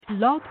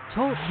Blog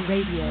Talk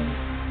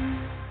Radio.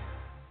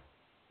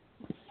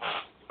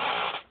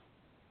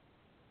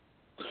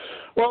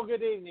 Well,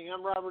 good evening.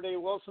 I'm Robert A.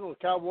 Wilson with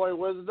Cowboy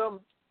Wisdom.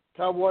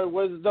 Cowboy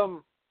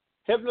Wisdom,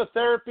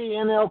 hypnotherapy,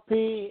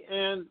 NLP,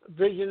 and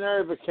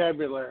visionary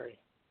vocabulary.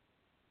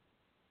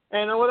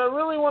 And what I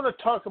really want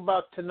to talk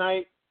about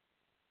tonight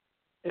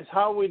is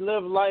how we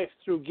live life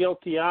through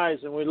guilty eyes,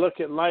 and we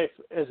look at life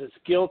as it's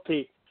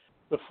guilty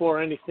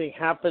before anything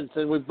happens,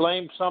 and we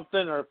blame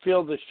something or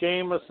feel the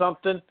shame of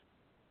something,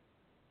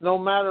 no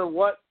matter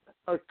what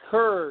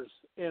occurs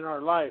in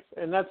our life.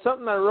 And that's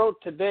something I wrote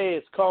today.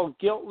 It's called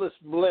guiltless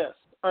bliss,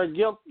 or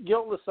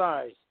guiltless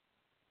eyes.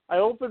 I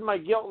opened my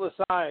guiltless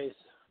eyes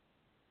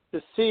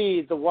to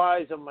see the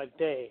whys of my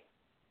day,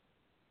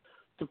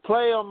 to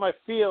play on my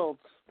fields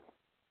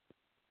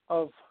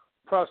of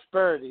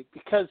prosperity,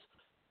 because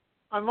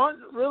I'm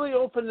really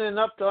opening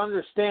up to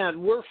understand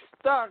we're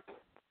stuck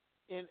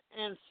in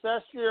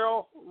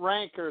ancestral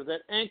rancor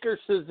that anchors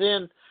us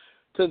in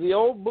to the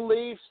old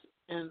beliefs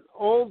and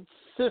old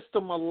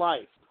system of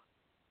life.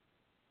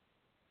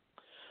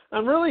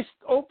 I'm really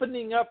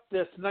opening up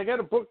this, and I got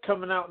a book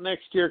coming out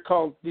next year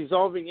called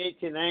Dissolving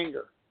Ancient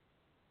Anger.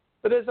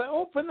 But as I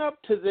open up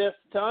to this,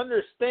 to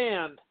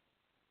understand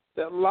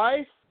that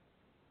life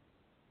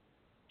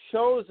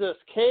shows us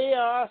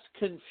chaos,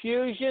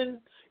 confusion,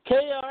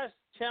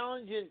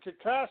 challenge, and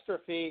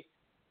catastrophe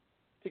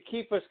to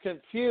keep us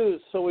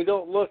confused so we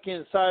don't look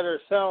inside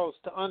ourselves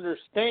to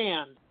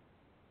understand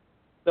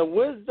the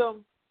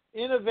wisdom,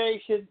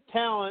 innovation,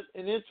 talent,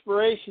 and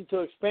inspiration to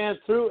expand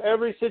through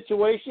every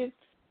situation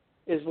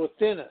is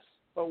within us.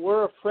 But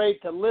we're afraid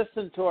to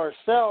listen to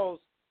ourselves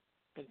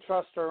and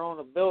trust our own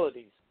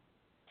abilities.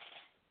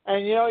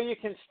 And, you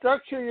can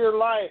structure your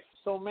life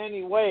so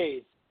many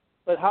ways,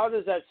 but how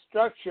does that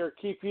structure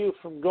keep you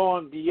from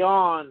going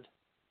beyond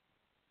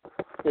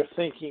your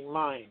thinking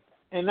mind?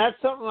 And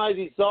that's something I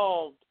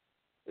dissolved.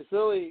 It's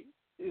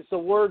the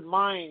word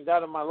mind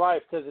out of my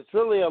life, because it's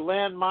really a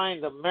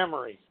landmine of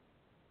memories.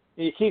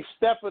 You keep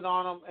stepping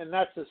on them, and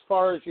that's as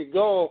far as you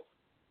go.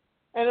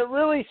 And it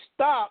really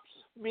stops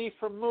me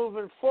from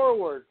moving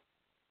forward.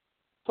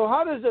 So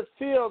how does it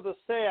feel to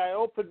say I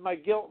opened my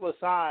guiltless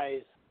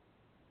eyes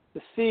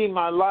to see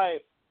my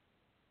life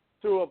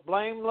through a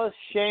blameless,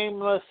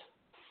 shameless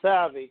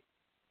savvy,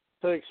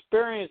 to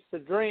experience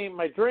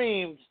my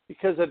dreams,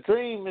 because a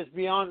dream is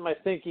beyond my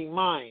thinking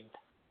mind.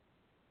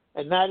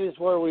 And that is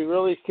where we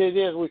really fit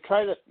in. We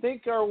try to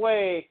think our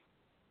way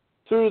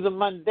through the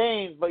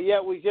mundane, but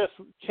yet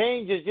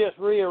change is just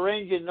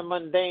rearranging the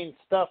mundane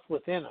stuff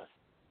within us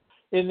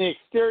in the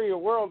exterior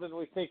world, and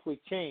we think we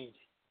change.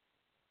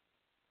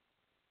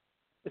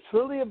 It's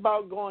really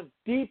about going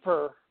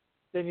deeper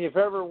than you've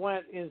ever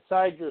went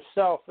inside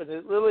yourself, and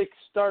it really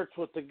starts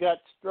with the gut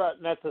strut,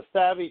 and that's a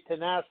savvy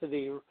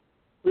tenacity,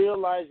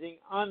 realizing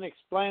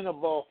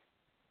unexplainable,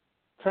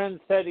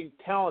 trend-setting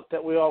talent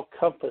that we all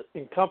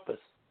encompass.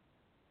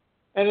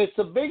 And it's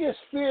the biggest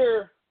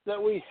fear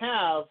that we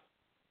have,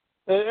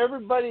 that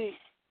everybody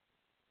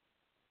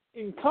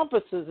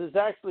encompasses, is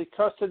actually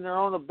trusting their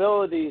own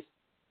abilities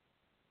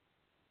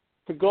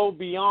to go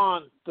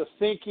beyond the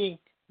thinking,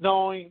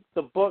 knowing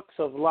the books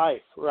of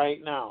life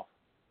right now.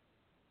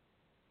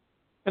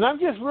 And I'm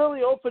just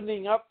really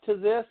opening up to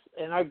this,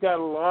 and I've got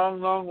a long,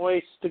 long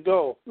ways to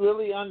go,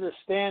 really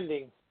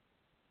understanding.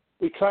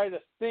 We try to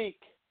think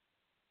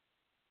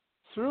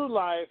through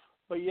life,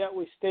 but yet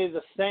we stay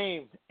the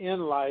same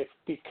in life,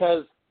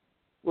 because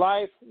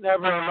life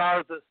never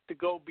allows us to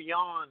go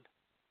beyond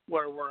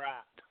where we're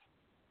at.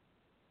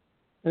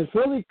 And it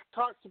really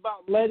talks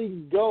about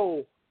letting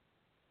go.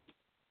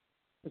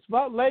 It's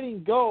about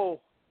letting go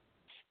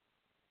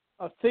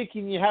of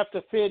thinking you have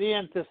to fit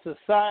into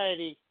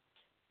society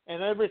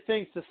and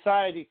everything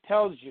society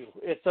tells you.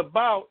 It's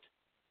about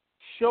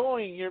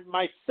showing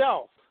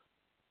myself.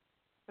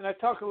 And I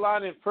talk a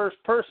lot in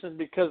first person,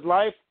 because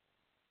life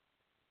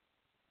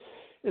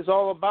is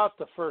all about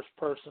the first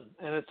person,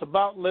 and it's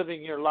about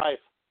living your life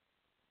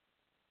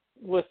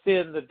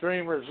within the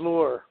dreamer's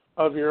lure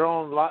of your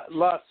own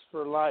lust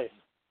for life.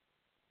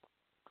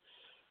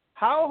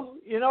 How,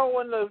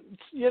 when the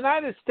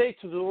United States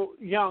was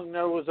young,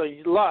 there was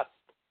a lust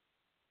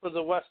for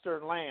the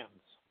Western lands.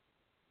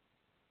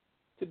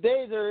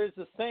 Today there is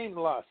the same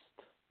lust,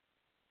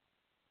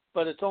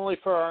 but it's only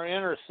for our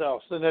inner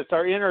selves, and it's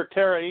our inner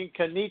terra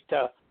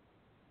incognita,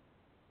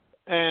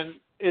 and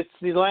it's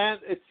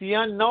the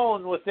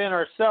unknown within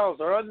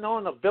ourselves, our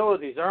unknown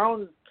abilities, our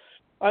own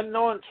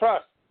unknown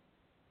trust.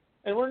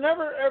 And we're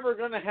never, ever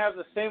going to have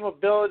the same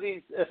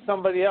abilities as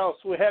somebody else.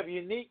 We have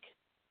unique,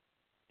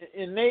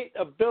 innate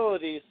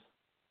abilities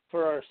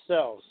for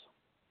ourselves.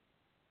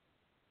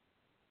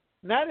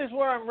 And that is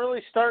where I'm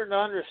really starting to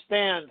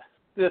understand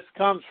this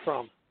comes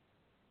from.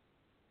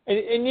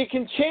 And you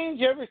can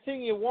change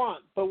everything you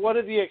want, but what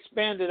have you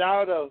expanded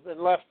out of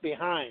and left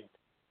behind?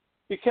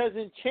 Because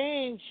in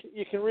change,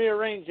 you can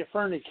rearrange your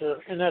furniture,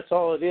 and that's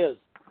all it is.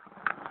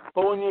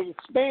 But when you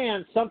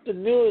expand,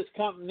 something new is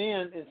coming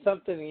in and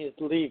something is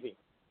leaving.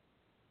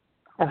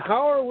 And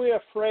how are we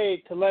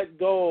afraid to let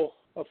go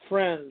of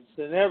friends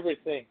and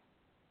everything.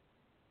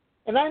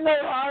 And I know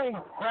I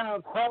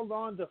have held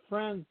on to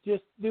friends,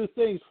 just do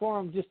things for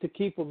them just to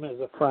keep them as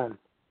a friend.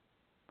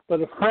 But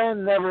a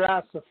friend never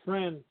asks a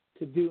friend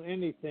to do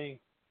anything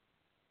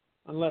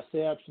unless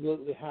they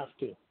absolutely have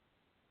to.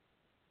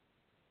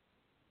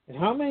 And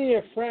how many of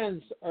your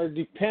friends are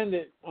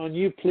dependent on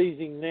you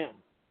pleasing them?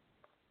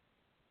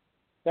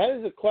 That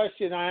is a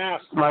question I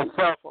ask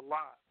myself a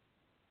lot.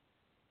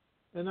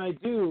 And I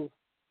do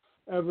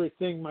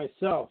everything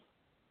myself.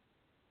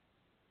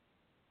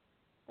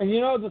 And you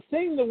know, the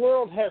thing the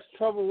world has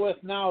trouble with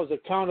now is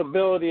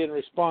accountability and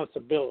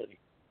responsibility.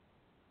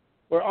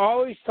 We're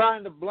always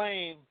trying to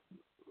blame.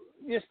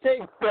 Just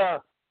take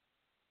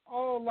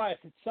all of life.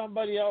 It's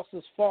somebody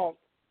else's fault.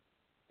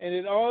 And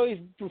it always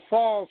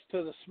falls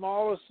to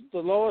the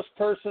lowest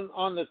person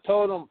on the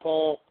totem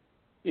pole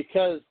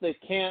because they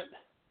can't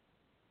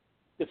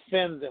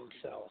defend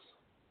themselves.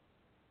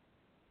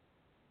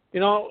 You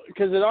know,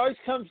 because it always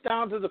comes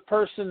down to the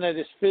person that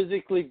is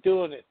physically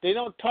doing it. They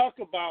don't talk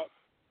about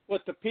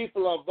what the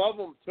people above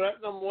them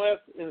threaten them with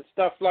and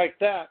stuff like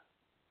that.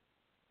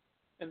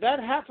 And that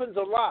happens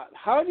a lot.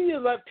 How do you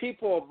let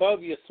people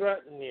above you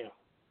threaten you?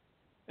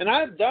 And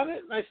I've done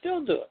it, and I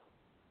still do it.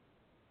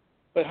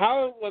 But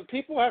when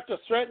people have to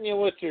threaten you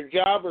with your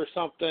job or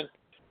something,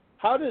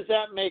 how does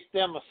that make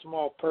them a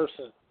small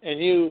person? And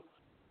you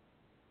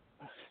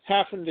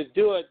having to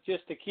do it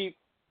just to keep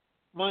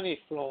money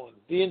flowing.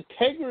 The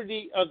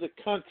integrity of the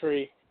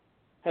country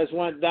has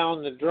went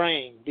down the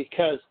drain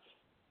because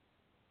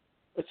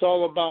it's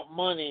all about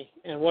money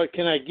and what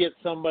can I get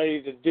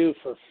somebody to do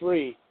for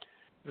free.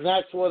 And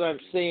that's what I'm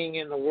seeing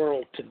in the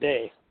world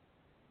today.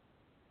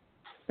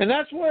 And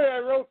that's why I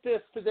wrote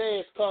this today.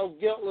 It's called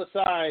Guiltless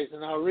Eyes,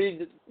 and I'll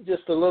read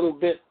just a little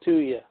bit to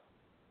you.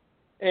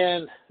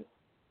 And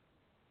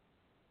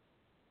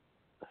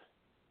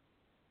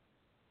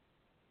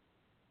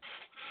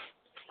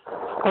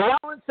allow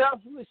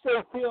unselfishly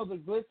feel the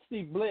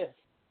glitzy bliss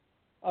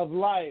of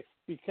life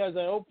because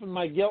I opened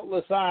my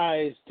guiltless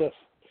eyes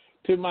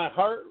to my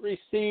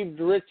heart-received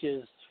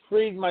riches,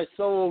 freed my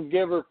soul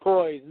giver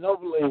poise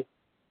nobly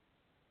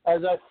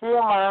as I feel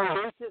my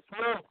audacious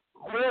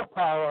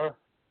willpower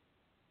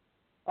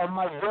of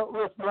my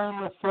guiltless,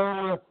 blameless,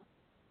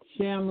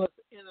 shamless,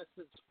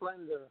 innocent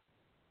splendor.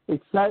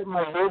 Excite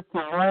my wits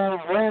and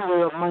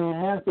grandeur of my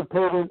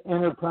emancipated,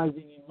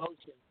 energizing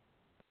emotion.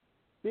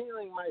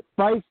 Feeling my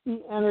feisty,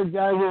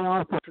 energizing,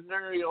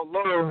 entrepreneurial,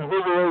 low,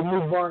 invigorate,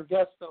 newborn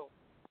gusto.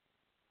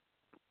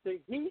 To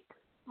heat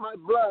my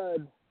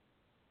blood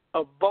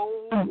of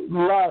bold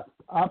lust,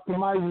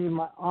 optimizing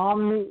my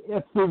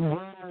omnific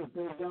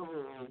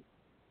daredevilry.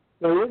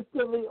 So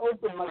instantly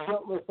open my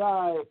guiltless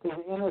eye to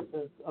the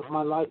innocence of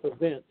my life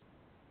events.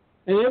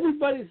 And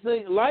everybody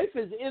thinks life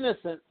is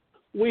innocent.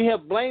 We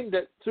have blamed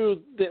it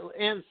through the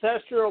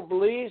ancestral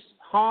beliefs,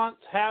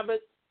 haunts,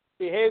 habits,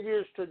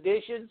 behaviors,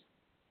 traditions.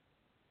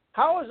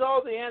 How is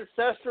all the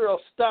ancestral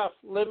stuff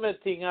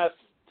limiting us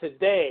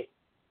today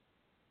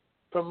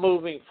from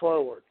moving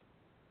forward?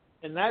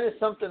 And that is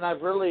something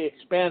I've really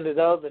expanded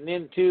of and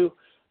into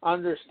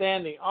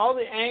understanding. All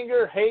the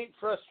anger, hate,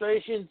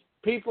 frustrations,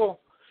 people,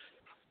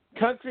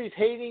 countries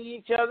hating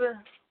each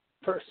other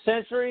for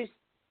centuries,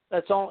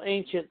 that's all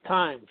ancient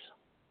times.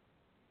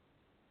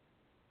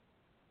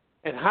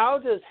 And how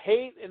does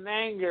hate and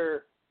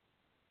anger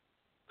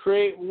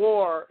create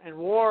war, and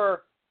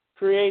war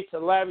creates a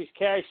lavish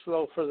cash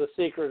flow for the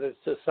secret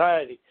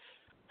society?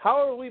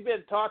 How have we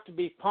been taught to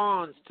be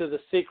pawns to the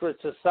secret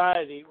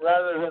society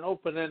rather than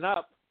opening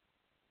up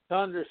to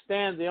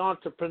understand the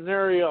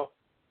entrepreneurial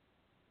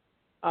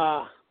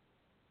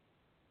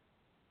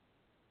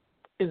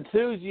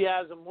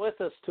enthusiasm with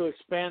us to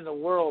expand the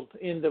world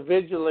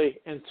individually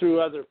and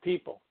through other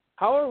people?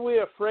 How are we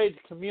afraid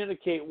to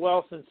communicate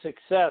wealth and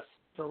success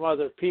from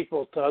other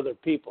people to other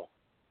people?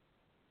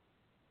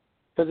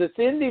 Because it's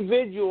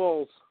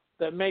individuals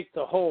that make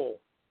the whole.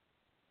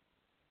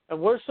 And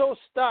we're so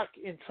stuck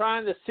in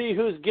trying to see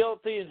who's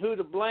guilty and who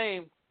to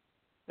blame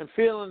and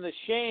feeling the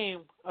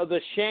shame of the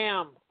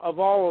sham of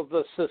all of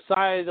the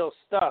societal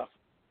stuff.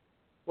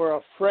 We're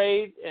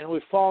afraid and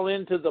we fall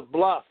into the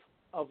bluff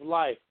of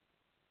life.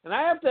 And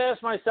I have to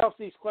ask myself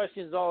these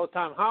questions all the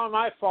time. How am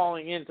I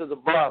falling into the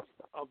bluff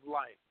of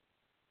life?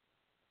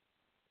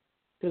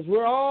 Because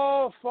we're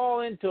all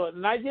fall into it.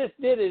 And I just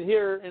did it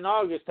here in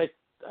August.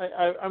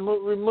 I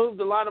removed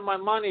a lot of my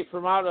money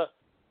from out of,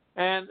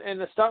 and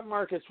the stock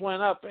markets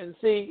went up. And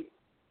see,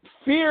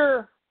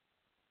 fear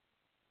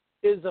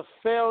is a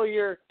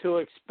failure to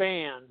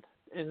expand,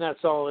 and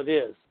that's all it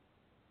is.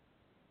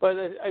 But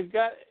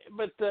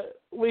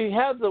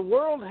the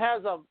world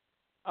has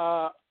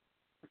a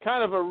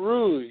kind of a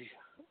rouge,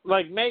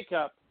 like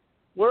makeup.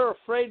 We're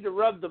afraid to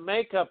rub the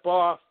makeup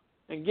off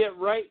and get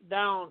right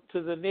down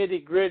to the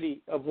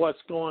nitty-gritty of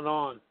what's going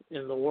on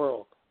in the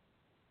world.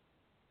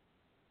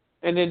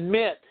 And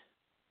admit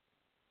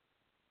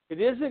it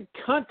isn't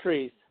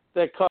countries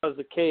that cause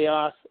the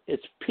chaos,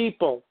 it's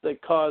people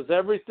that cause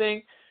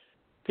everything.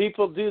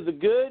 People do the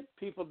good,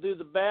 people do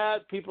the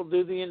bad, people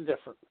do the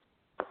indifferent.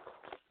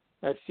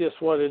 That's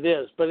just what it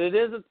is. But it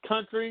isn't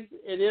countries.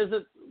 It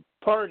isn't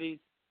parties.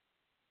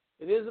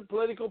 It isn't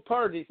political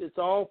parties. It's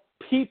all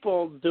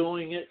people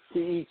doing it to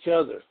each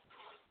other.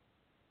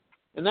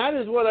 And that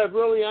is what I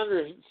really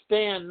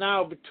understand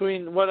now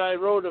between what I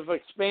wrote of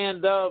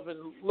Expand Of and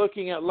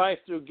looking at life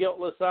through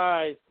guiltless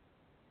eyes,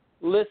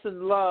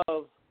 listen,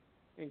 love,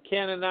 and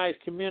canonized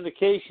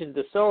communication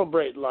to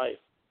celebrate life.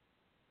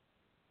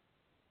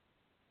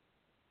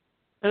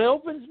 And it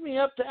opens me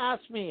up to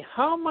ask me,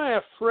 how am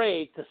I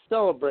afraid to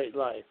celebrate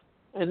life?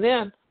 And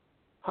then,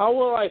 how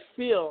will I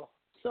feel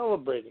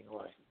celebrating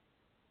life?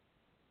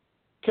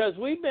 Because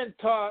we've been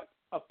taught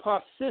a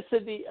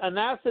paucity, an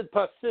acid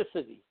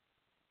paucity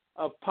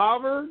of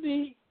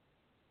poverty,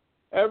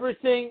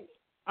 everything.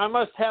 I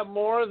must have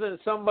more than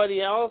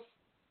somebody else,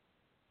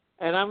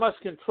 and I must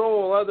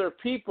control other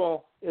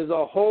people is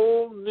a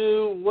whole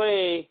new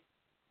way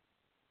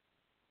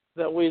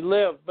that we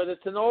live. But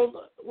it's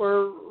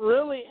we're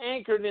really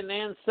anchored in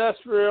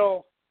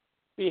ancestral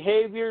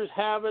behaviors,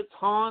 habits,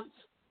 haunts,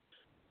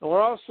 and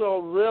we're also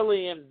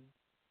really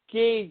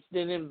engaged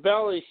and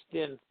embellished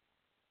in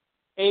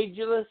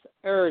ageless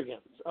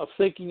arrogance of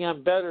thinking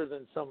I'm better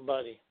than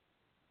somebody.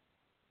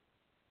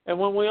 And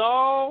when we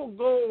all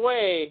go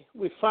away,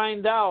 we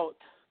find out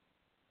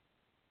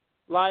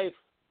life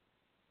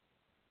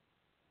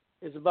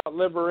is about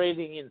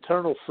liberating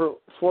internal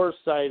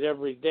foresight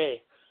every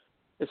day.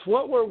 It's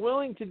what we're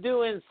willing to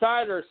do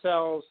inside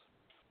ourselves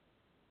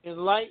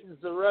enlightens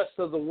the rest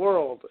of the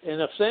world.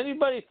 And if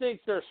anybody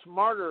thinks they're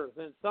smarter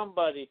than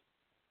somebody,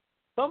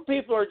 some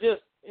people are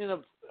just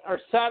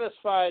are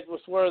satisfied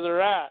with where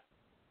they're at.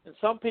 And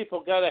some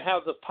people got to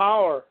have the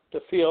power to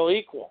feel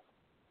equal.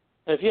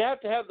 And if you have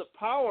to have the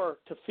power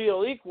to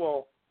feel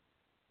equal,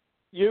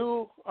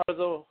 you're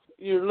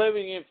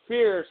living in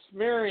fear,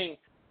 smearing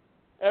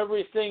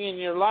everything in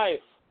your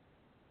life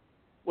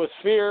with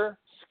fear,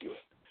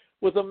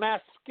 with a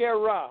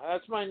mascara.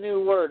 That's my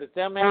new word. It's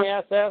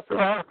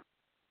MASSCARERA.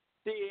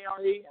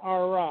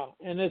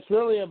 And it's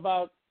really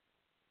about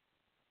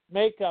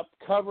makeup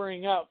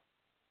covering up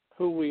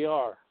who we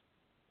are.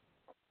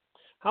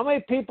 How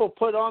many people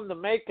put on the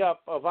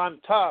makeup of I'm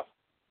tough,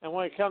 and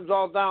when it comes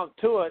all down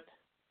to it,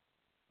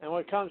 and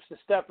when it comes to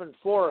stepping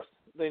forth,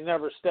 they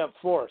never step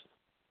forth?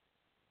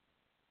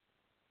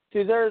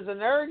 See, there's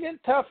an arrogant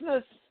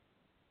toughness,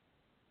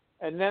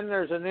 and then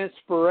there's an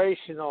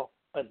inspirational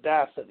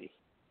audacity.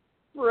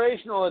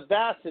 Inspirational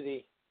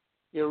audacity,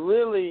 you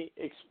really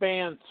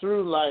expand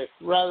through life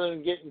rather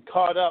than getting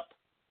caught up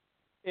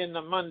in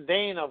the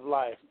mundane of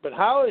life. But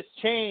how is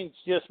change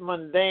just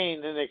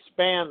mundane and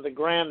expand the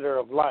grandeur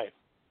of life?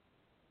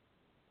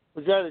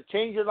 Would you rather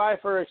change your life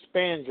or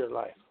expand your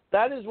life?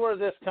 That is where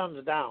this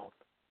comes down.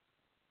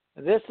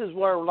 And this is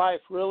where life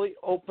really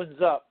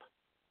opens up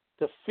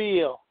to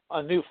feel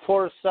a new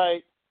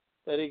foresight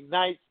that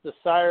ignites the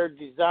sired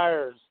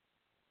desires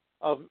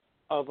of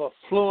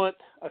affluent,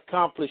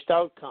 accomplished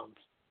outcomes.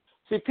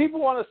 See, people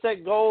want to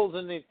set goals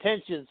and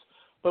intentions,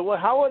 but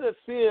how would it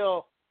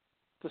feel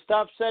to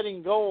stop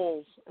setting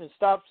goals and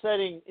stop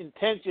setting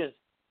intentions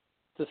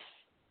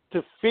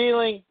to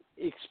feeling,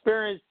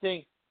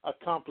 experiencing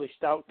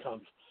accomplished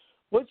outcomes?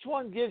 Which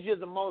one gives you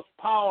the most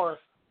power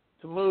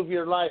to move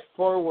your life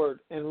forward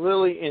and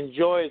really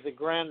enjoy the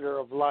grandeur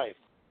of life?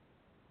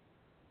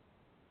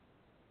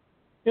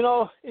 You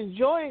know,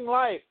 enjoying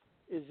life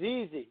is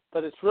easy,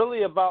 but it's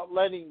really about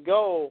letting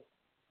go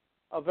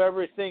of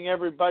everything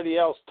everybody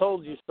else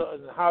told you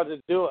and how to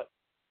do it.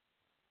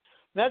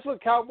 And that's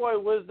what Cowboy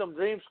Wisdom,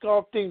 Dream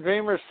Sculpting,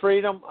 Dreamer's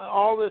Freedom,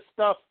 all this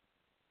stuff,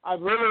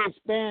 I've really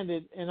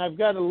expanded, and I've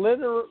got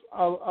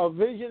a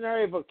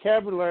visionary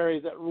vocabulary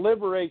that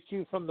liberates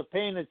you from the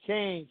pain of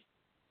change,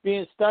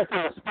 being stuck in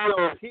a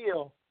spiral of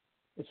heel.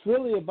 It's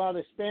really about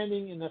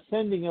expanding and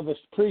ascending of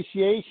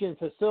appreciation,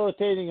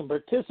 facilitating and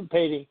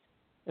participating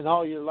in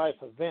all your life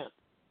events.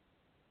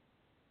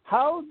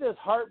 How does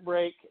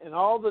heartbreak and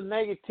all the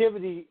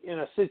negativity in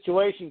a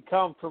situation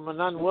come from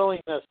an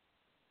unwillingness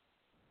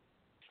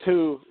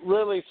to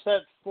really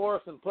set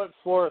forth and put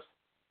forth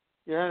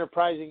your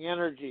enterprising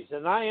energies?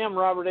 And I am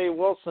Robert A.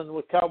 Wilson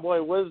with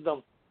Cowboy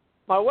Wisdom.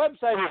 My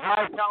website is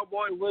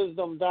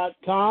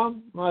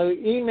mycowboywisdom.com. My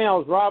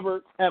email is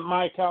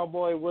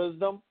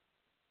robert@mycowboywisdom.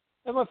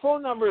 And my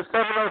phone number is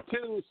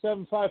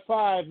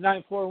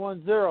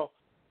 702-755-9410.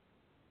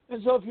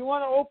 And so if you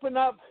want to open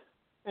up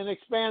and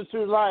expand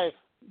through life,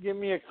 give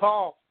me a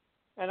call.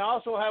 And I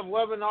also have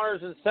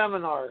webinars and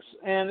seminars.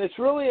 And it's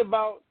really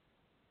about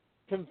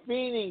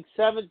convening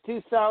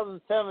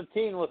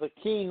 2017 with a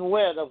keen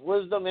wit of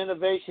wisdom,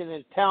 innovation,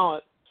 and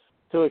talent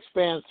to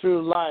expand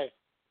through life,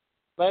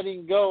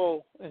 letting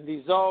go and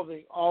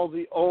dissolving all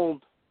the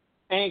old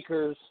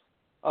anchors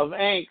of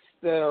angst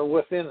that are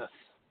within us.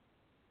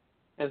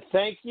 And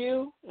thank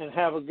you, and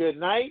have a good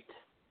night.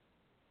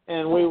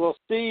 And we will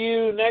see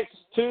you next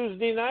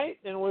Tuesday night,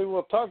 and we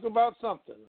will talk about something.